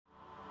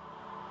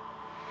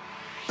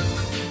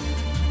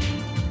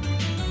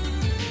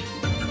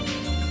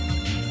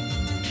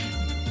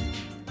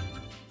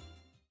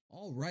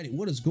Alrighty,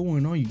 what is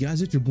going on, you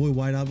guys? It's your boy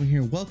White Album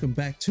here. Welcome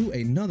back to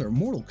another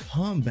Mortal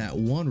Kombat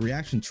 1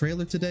 reaction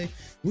trailer. Today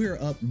we are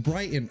up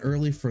bright and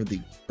early for the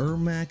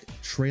Ermac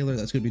trailer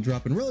that's going to be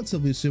dropping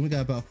relatively soon. We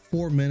got about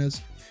 4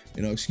 minutes.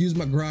 You know, excuse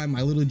my grime,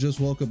 I literally just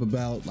woke up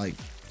about like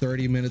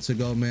 30 minutes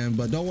ago, man,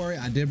 but don't worry,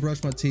 I did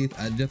brush my teeth,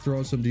 I did throw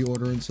in some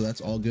deodorant, so that's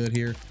all good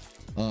here.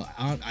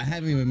 I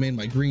haven't even made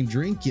my green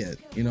drink yet.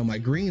 You know, my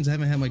greens, I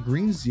haven't had my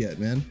greens yet,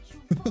 man.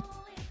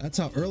 That's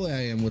how early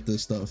I am with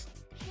this stuff.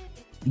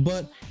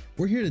 But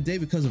we're here today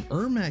because of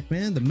Ermac,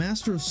 man. The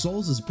Master of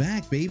Souls is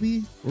back,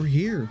 baby. We're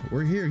here.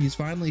 He's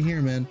finally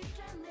here, man.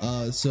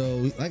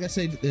 So like I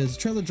said, his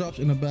trailer drops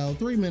in about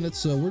 3 minutes,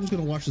 so we're just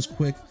gonna watch this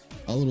quick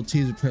little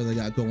teaser trailer they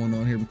got going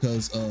on here,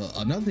 because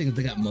another thing is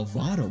they got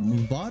Movado.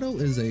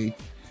 Movado is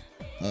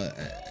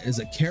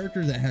a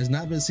character that has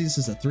not been seen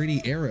since the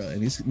 3D era,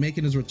 and he's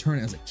making his return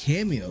as a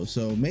cameo.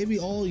 So maybe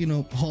all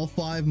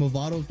 5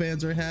 Movado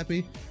fans are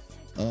happy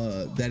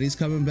that he's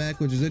coming back,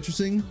 which is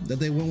interesting that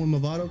they went with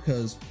Movado,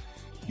 because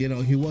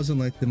he wasn't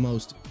like the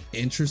most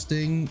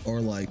interesting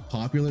or like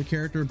popular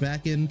character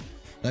back in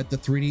like the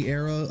 3D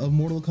era of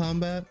Mortal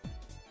Kombat.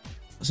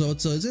 So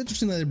it's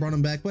interesting that they brought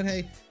him back, but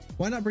hey,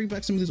 why not bring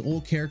back some of these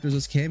old characters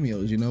as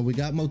cameos? We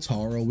got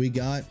Motaro, we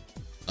got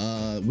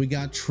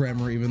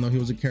Tremor, even though he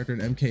was a character in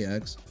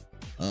MKX.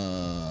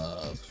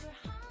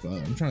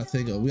 I'm trying to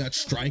think of, we got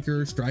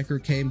Striker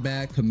came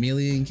back,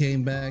 Chameleon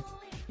came back.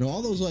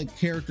 All those like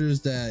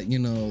characters that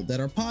that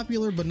are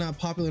popular but not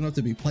popular enough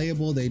to be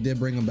playable, they did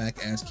bring them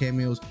back as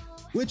cameos,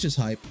 which is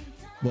hype.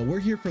 But we're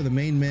here for the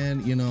main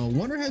man.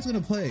 Wonder how he's gonna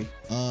play,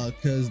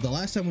 because the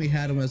last time we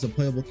had him as a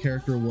playable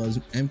character was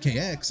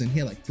MKX, and he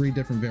had like 3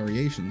 different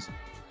variations.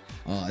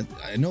 I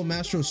know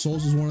Master of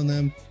Souls is one of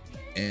them,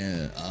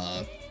 and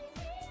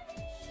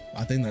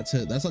I think that's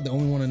it. That's not the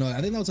only one I know.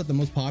 I think that was like the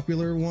most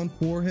popular one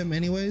for him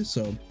anyway.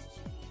 So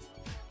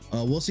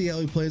we'll see how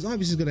he plays.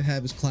 Obviously he's gonna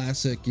have his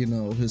classic,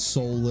 his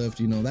soul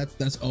lift.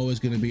 That's always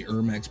gonna be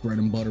Ermac's bread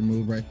and butter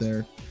move right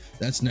there.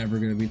 That's never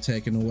gonna be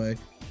taken away.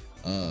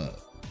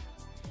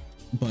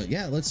 But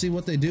yeah, let's see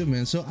what they do,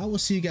 man. So I will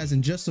see you guys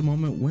in just a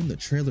moment when the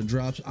trailer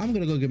drops. I'm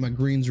gonna go get my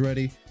greens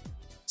ready.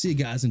 See you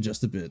guys in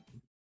just a bit.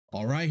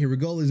 All right, here we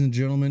go, ladies and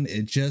gentlemen.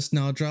 It just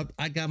now dropped.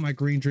 I got my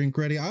green drink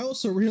ready. I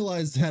also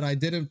realized that I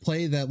didn't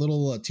play that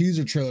little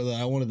teaser trailer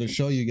that I wanted to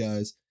show you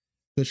guys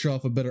to show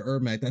off a bit of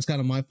Ermac. That's kind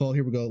of my fault.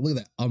 Here we go. Look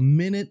at that, a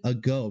minute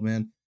ago,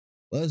 man.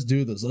 Let's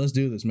do this,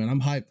 man.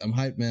 I'm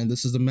hyped, man.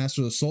 This is the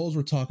Master of the Souls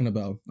we're talking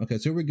about. Okay,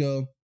 so here we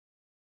go.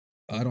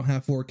 I don't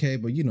have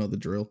 4K, but you know the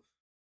drill.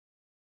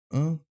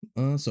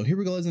 So here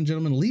we go, ladies and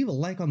gentlemen. Leave a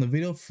like on the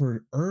video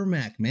for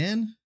Ermac,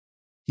 man.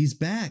 He's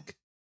back,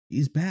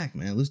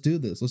 man. Let's do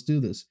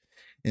this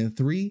in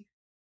 3,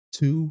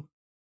 2,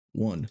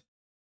 1.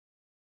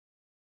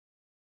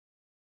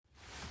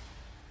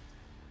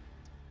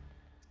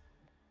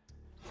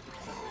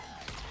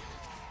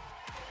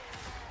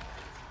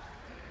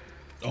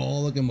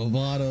 Oh, look at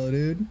Movado,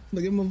 dude.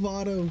 Look at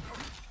Movado.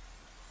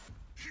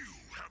 You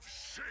have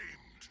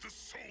shamed the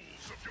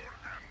souls of your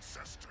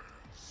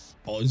ancestors.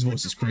 Oh, his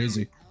voice is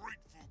crazy.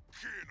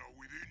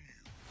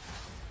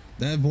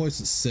 That voice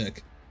is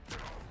sick.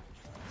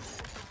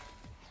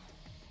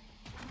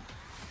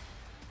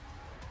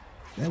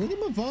 Yeah, look at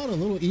Movado,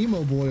 little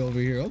emo boy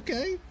over here.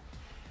 Okay.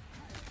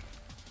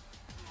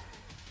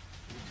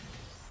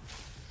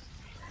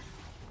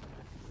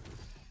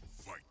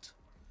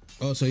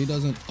 Oh, so he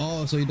doesn't.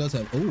 Oh, so he does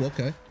have. Oh,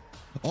 okay.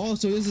 Oh,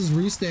 so this is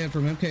restand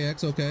from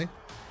MKX. Okay.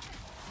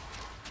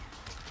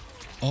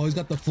 Oh, he's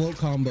got the float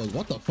combo.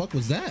 What the fuck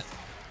was that?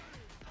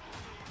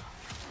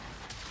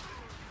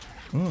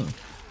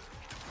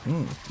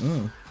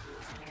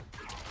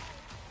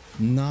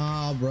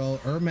 Nah, bro.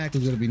 Ermac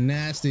is gonna be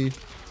nasty.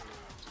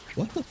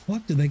 What the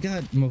fuck did they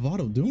got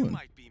Movado doing? You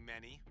might be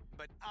many,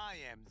 but I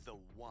am the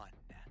one.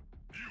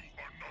 You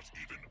are not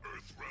even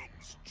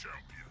Earthrealm's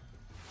champion.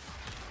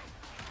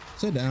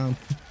 Sit down.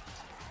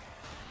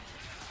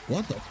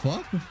 What the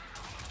fuck?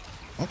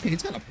 Okay,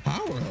 he's got a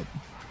power up.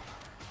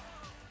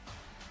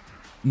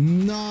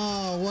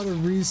 No, what a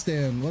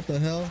restand. What the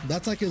hell?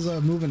 That's like his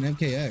move in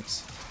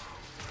MKX.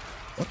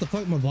 What the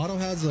fuck? Movado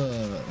has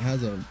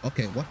a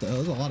okay, what the hell?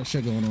 There's a lot of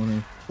shit going on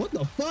here. What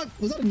the fuck?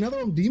 Was that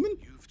another demon?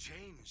 You've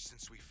changed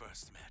since we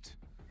first met.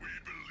 We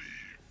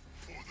believe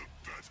for the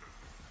better.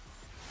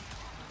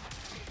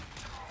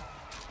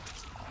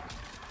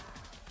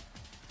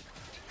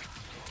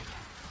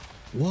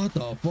 What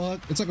the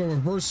fuck? It's like a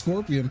reverse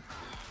scorpion.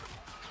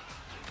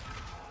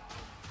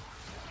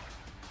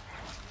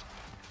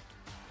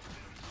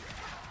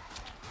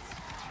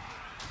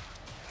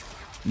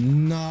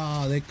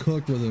 Nah, they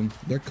cooked with him.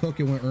 They're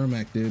cooking with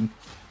Ermac, dude.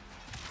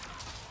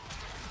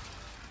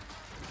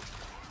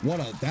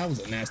 That was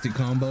a nasty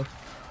combo.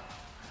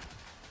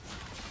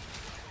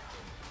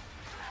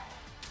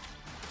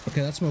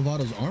 Okay, that's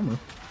Movado's armor.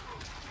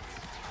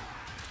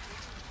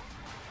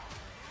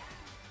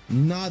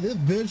 Nah, the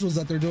visuals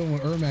that they're doing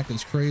with Ermac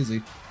is crazy.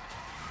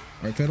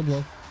 All right, fatal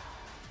blow.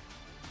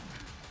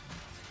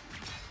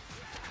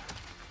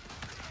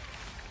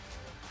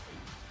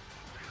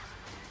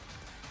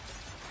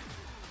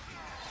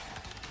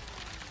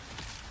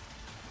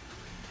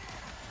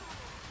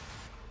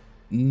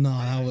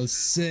 Nah, that was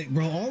sick,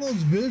 bro. All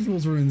those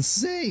visuals were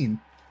insane.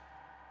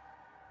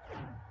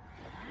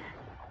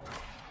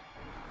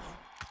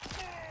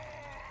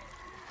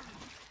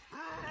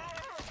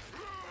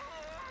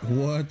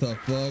 What the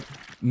fuck?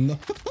 No.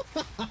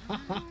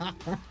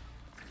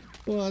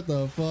 What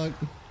the fuck?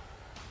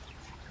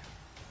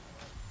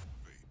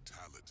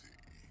 Fatality.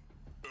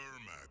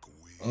 Ermac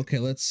wins. Okay,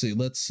 let's see.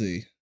 Let's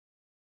see.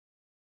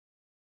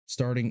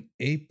 Starting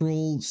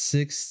April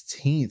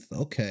 16th.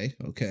 Okay,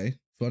 okay.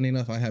 Funny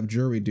enough, I have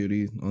jury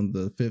duty on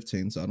the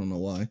 15th, so I don't know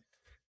why.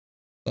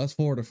 That's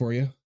forwarded for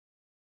you.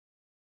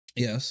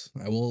 Yes,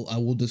 I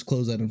will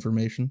disclose that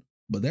information.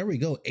 But there we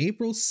go.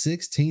 April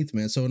 16th,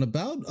 man. So in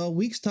about a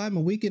week's time,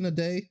 a week and a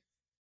day,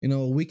 you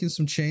know, a week and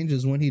some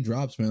changes when he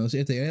drops, man. Let's see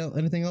if they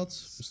anything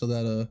else. So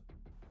that all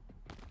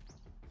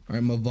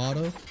right,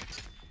 Movado.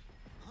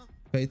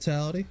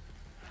 Fatality.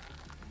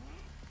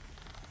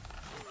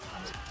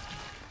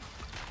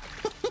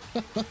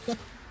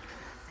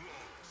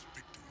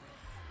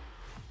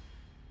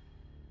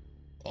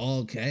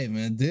 Okay,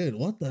 man, dude,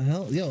 what the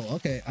hell? Yo,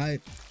 okay,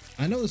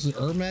 I know this is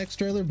Ermac's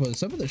trailer, but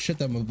some of the shit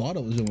that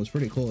Movado was doing was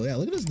pretty cool. Yeah,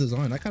 look at this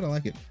design. I kind of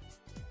like it.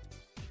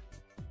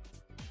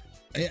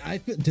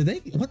 Did they,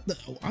 what the,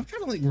 I'm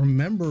trying to like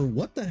remember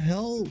what the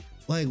hell,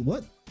 like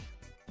what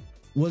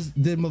was,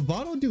 did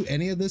Movado do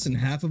any of this in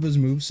half of his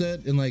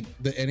moveset in like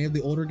any of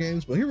the older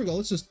games? But here we go.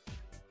 Let's just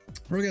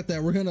forget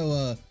that. We're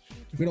gonna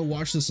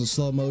watch this in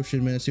slow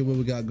motion, man. See what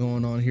we got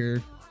going on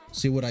here.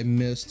 See what I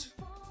missed.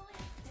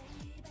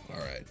 All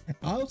right.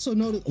 I also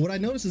noticed, what I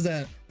noticed is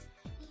that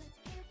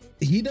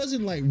he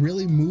doesn't like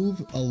really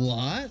move a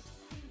lot.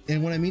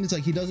 And what I mean is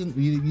like he doesn't,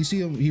 you see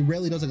him, he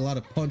rarely does like a lot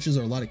of punches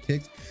or a lot of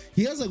kicks.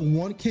 He has like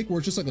one kick where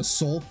it's just like a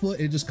soul foot.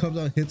 It just comes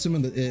out, hits him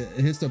in the, it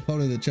hits the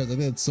opponent in the chest. I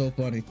think that's so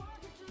funny.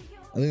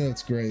 I think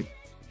that's great.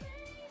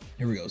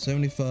 Here we go.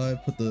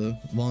 75, put the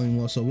volume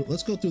low. So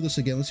let's go through this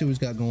again. Let's see what he's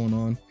got going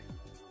on.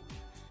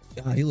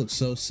 God, he looks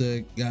so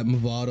sick. Got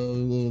Movado, a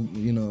little,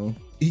 you know,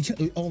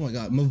 oh my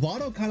God.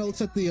 Movado kind of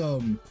looks like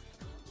the,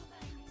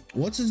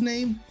 what's his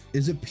name?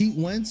 Is it Pete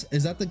Wentz?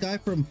 Is that the guy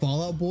from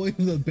Fallout Boy?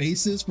 The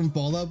bassist from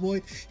Fallout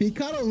Boy? He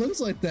kind of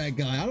looks like that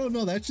guy. I don't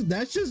know. That's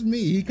just me.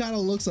 He kind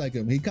of looks like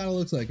him. He kind of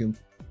looks like him.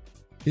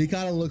 He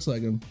kind of looks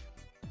like him.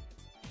 All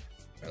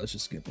right, let's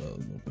just skip a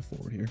little bit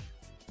forward here.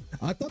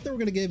 I thought they were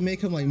gonna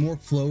make him like more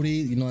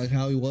floaty, you know, like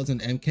how he was in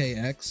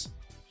MKX.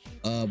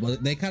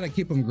 But they kind of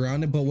keep him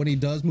grounded. But when he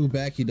does move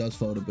back, he does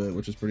float a bit,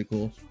 which is pretty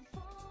cool.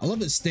 I love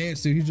his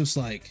stance, dude. He's just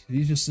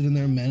sitting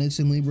there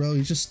menacingly, bro.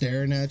 He's just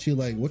staring at you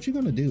like, what you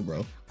gonna do,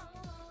 bro?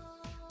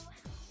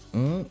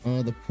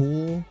 The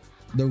pool,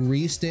 the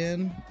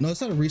restand. No,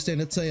 it's not a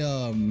restand.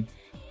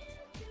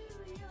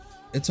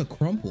 It's a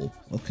crumple.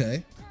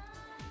 Okay.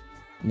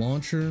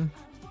 Launcher.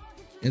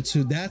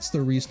 That's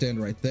the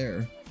restand right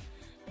there.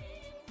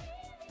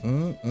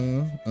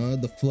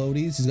 The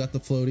floaties. He's got the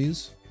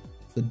floaties.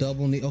 The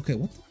double knee. Okay,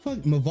 what the fuck?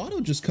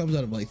 Movado just comes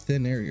out of like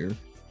thin air here.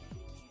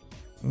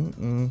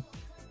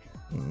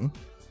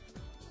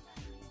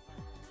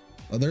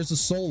 Oh, there's the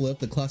soul lift,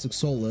 the classic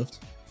soul lift.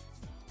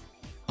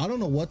 I don't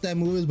know what that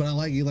move is, but I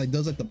like he like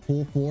does like the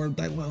pull forward.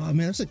 Like, wow, man,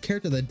 there's a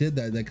character that did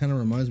that. That kind of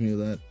reminds me of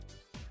that.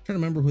 I'm trying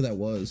to remember who that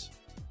was.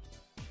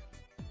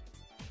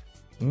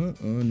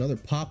 Another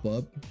pop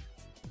up.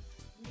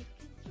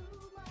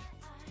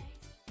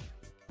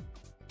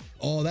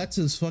 Oh, that's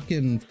his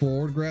fucking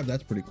forward grab.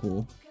 That's pretty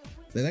cool.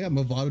 They got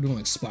Movado doing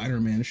like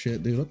Spider-Man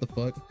shit, dude. What the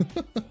fuck?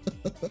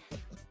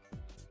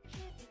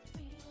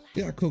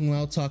 Yeah, Kung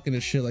Lao talking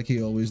his shit like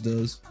he always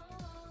does.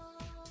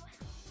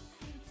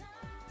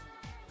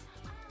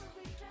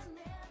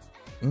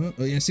 Oh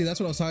yeah, see, that's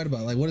what I was talking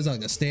about. Like, what is that?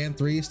 Like a stand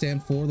 3,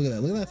 stand 4? Look at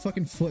that. Look at that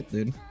fucking foot,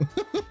 dude.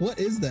 What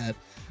is that?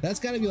 That's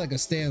got to be like a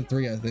stand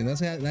 3, I think.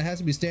 That has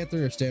to be stand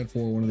 3 or stand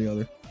 4, one or the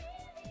other.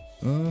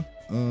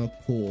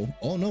 Pull.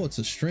 Oh no, it's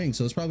a string,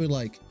 so it's probably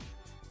like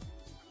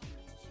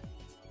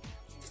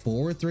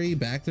forward 3,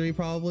 back 3,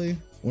 probably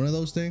one of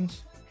those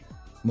things.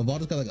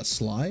 Movado's got like a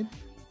slide.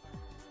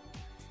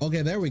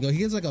 Okay, there we go. He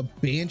gets like a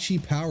banshee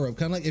power up,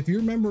 kind of like if you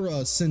remember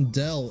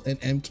Sindel in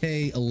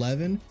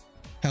MK11,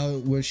 how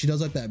when she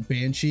does like that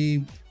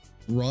banshee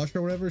rush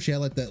or whatever, she had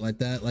like that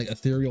like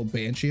ethereal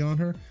banshee on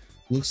her.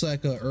 Looks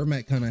like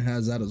Ermac kind of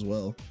has that as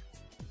well.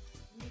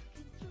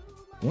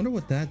 I wonder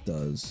what that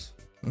does.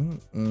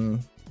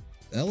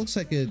 That looks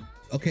like it.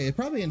 Okay, it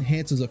probably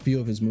enhances a few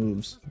of his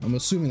moves. I'm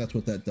assuming that's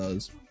what that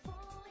does,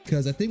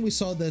 because I think we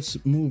saw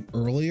this move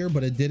earlier,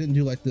 but it didn't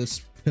do like this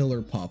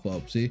pillar pop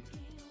up. See?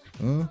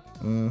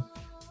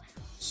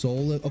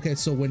 Soul lift. Okay,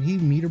 so when he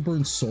meter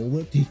burns soul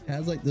lift, he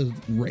has like this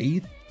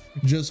wraith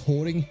just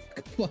holding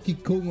fucking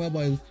Kung Lao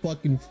by his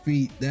fucking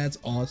feet. That's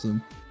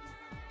awesome.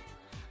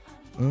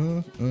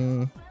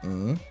 Okay,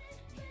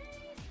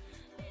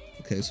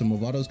 so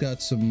Movado's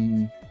got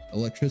some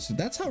electricity.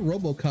 That's how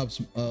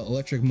RoboCop's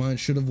electric mine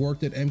should have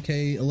worked at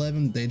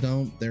MK11. They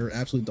don't. They're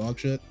absolute dog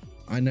shit.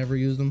 I never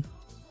used them.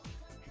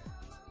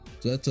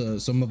 So that's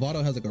so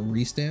Movado has like a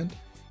restand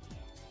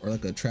or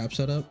like a trap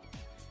setup.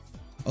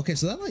 Okay,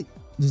 so that like,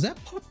 does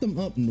that pop them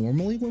up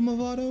normally with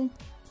Movado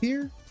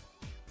here?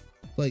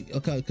 Like,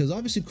 okay, because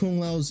obviously Kung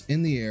Lao's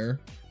in the air.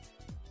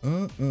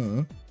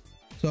 So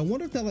I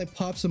wonder if that like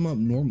pops him up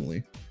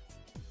normally.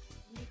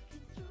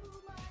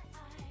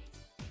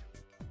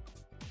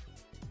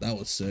 That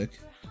was sick.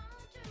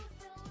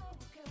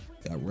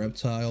 Got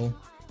Reptile.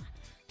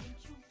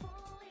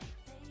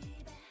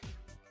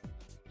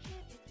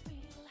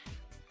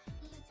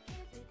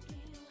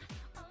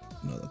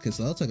 No, okay,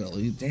 so that's like a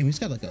damn. He's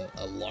got like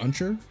a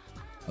launcher,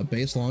 a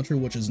base launcher,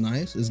 which is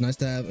nice. It's nice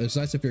to have. It's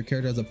nice if your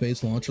character has a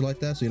base launcher like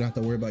that, so you don't have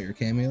to worry about your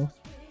cameo.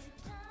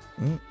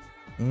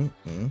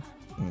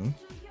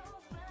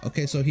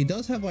 Okay, so he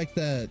does have like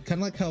that,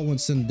 kind of like how when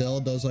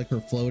Sindel does like her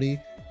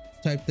floaty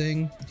type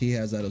thing, he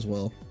has that as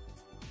well.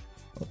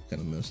 Oh,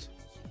 kind of missed.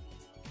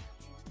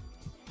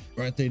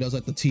 Right there, he does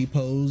like the T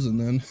pose, and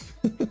then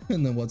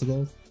and then what's it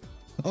called?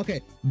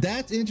 Okay,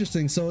 that's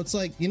interesting. So it's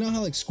like, you know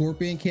how like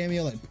Scorpion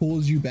cameo like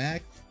pulls you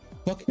back?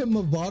 Fucking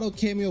Movado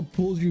cameo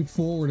pulls you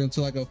forward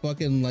into like a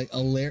fucking like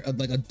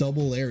a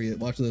double lariat.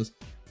 Watch this.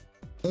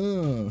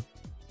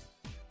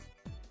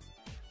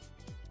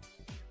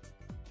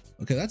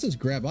 Okay, that's his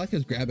grab. I like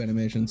his grab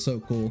animation. So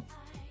cool.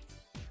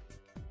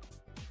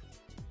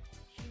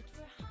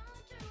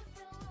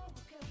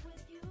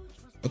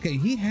 Okay,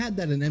 he had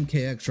that in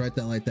MKX, right?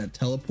 That like that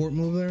teleport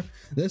move there.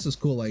 This is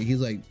cool. Like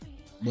he's like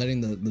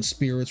letting the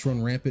spirits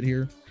run rampant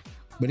here,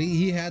 but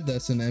he had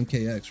this in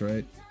MKX,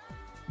 right?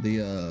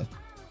 The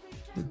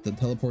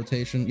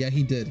teleportation. Yeah,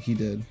 he did. He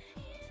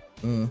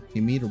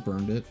meter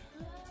burned it.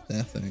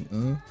 That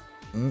thing.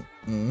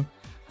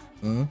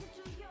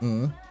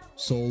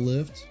 Soul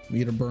lift.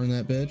 Meter burn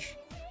that bitch.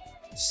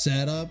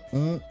 Setup.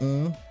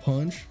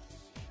 Punch.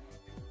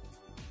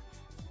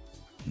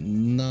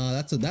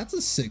 Nah, that's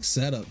a sick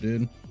setup,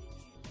 dude.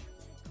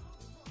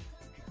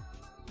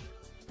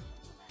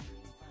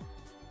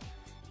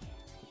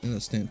 And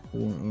a stand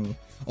for.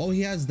 Oh,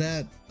 he has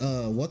that.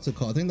 What's it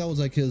called? I think that was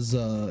like his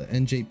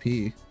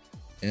NJP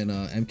and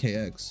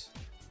MKX.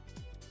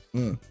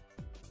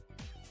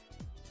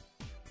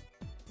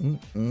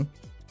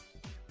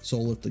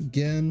 Soul lift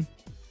again.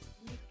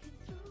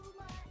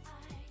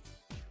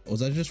 Was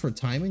that just for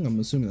timing? I'm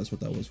assuming that's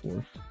what that was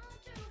for.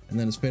 And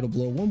then his fatal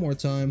blow one more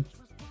time.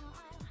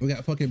 We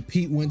got fucking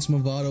Pete Wentz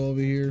Movado over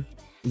here.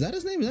 Is that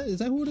his name? Is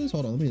that who it is?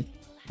 Hold on, let me.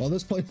 While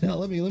this plays out,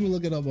 let me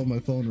look it up on my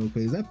phone real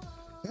quick.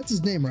 That's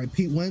his name, right?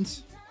 Pete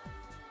Wentz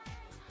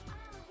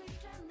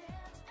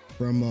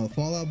from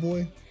Fallout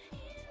Boy.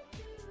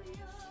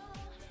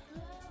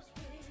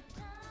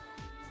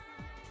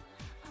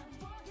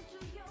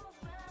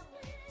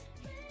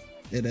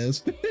 It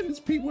is. It's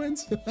Pete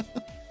Wentz.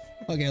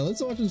 Okay,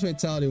 let's watch his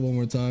fatality one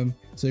more time.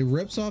 So he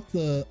rips off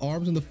the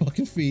arms and the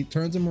fucking feet,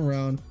 turns them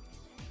around,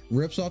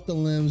 rips off the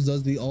limbs,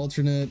 does the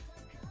alternate,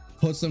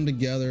 puts them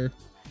together.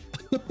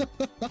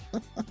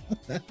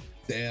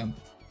 Damn.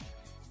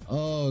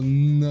 Oh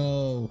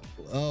no.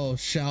 Oh,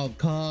 Shao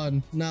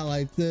Kahn, not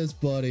like this,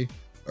 buddy.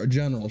 Or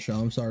General Shao.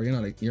 I'm sorry,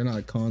 you're not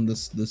a Kahn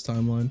this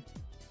timeline.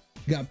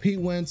 Got Pete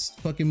Wentz,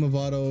 fucking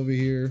Movado over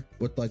here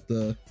with like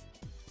the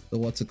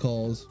what's it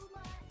calls?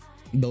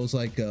 Those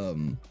like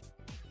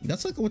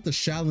that's like what the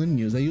Shaolin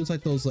use. They use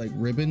like those like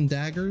ribbon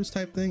daggers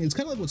type thing. It's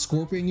kind of like what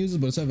Scorpion uses,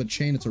 but instead of a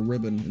chain, it's a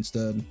ribbon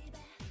instead.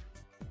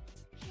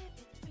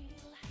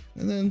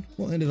 And then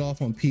we'll end it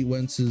off on Pete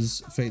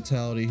Wentz's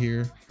fatality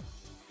here.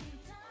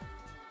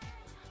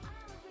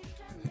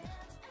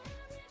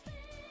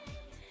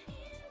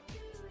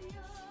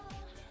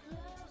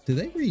 Did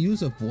they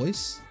reuse a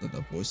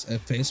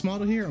face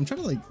model here? I'm trying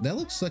to like, that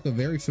looks like a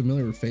very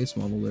familiar face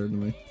model there to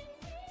me.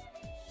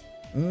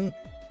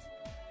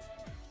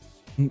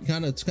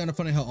 It's kind of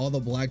funny how all the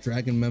Black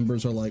Dragon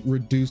members are like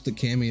reduced to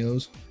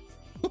cameos.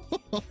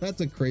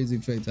 That's a crazy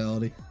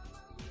fatality.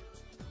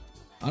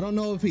 I don't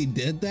know if he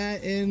did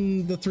that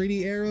in the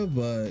 3D era,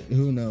 but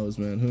who knows,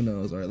 man? Who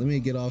knows? All right, let me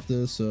get off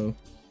this so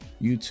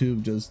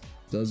YouTube just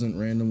doesn't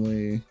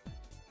randomly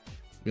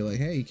be like,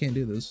 hey, you can't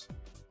do this.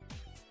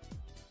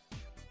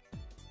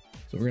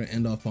 So we're gonna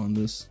end off on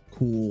this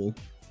cool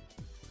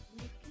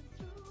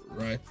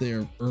right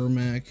there,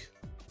 Ermac.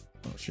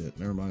 Oh shit,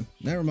 never mind.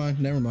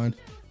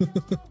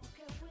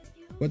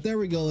 But there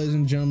we go, ladies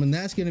and gentlemen.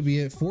 That's gonna be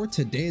it for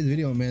today's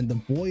video, man. The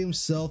boy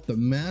himself, the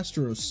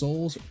master of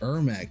souls,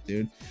 Ermac,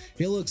 dude.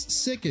 He looks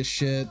sick as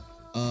shit.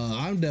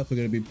 I'm definitely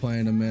gonna be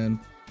playing him, man.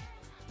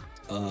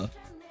 I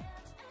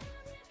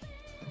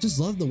just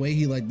love the way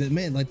he like that,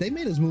 man. Like they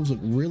made his moves look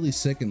really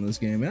sick in this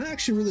game, and I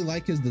actually really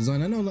like his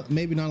design. I know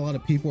maybe not a lot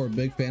of people are a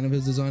big fan of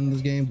his design in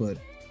this game, but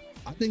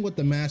I think with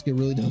the mask it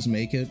really does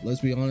make it.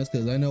 Let's be honest,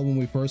 because I know when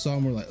we first saw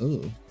him, we're like,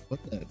 oh,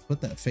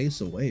 put that face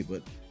away.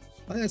 But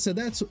like I said,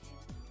 that's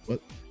what.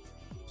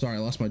 Sorry, I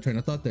lost my train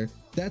of thought there.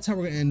 That's how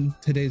we're gonna end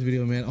today's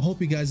video, man. I hope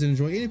you guys did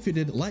enjoy. And if you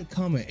did, like,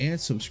 comment, and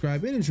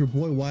subscribe. It is your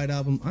boy White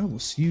Album. I will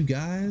see you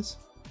guys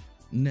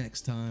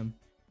next time.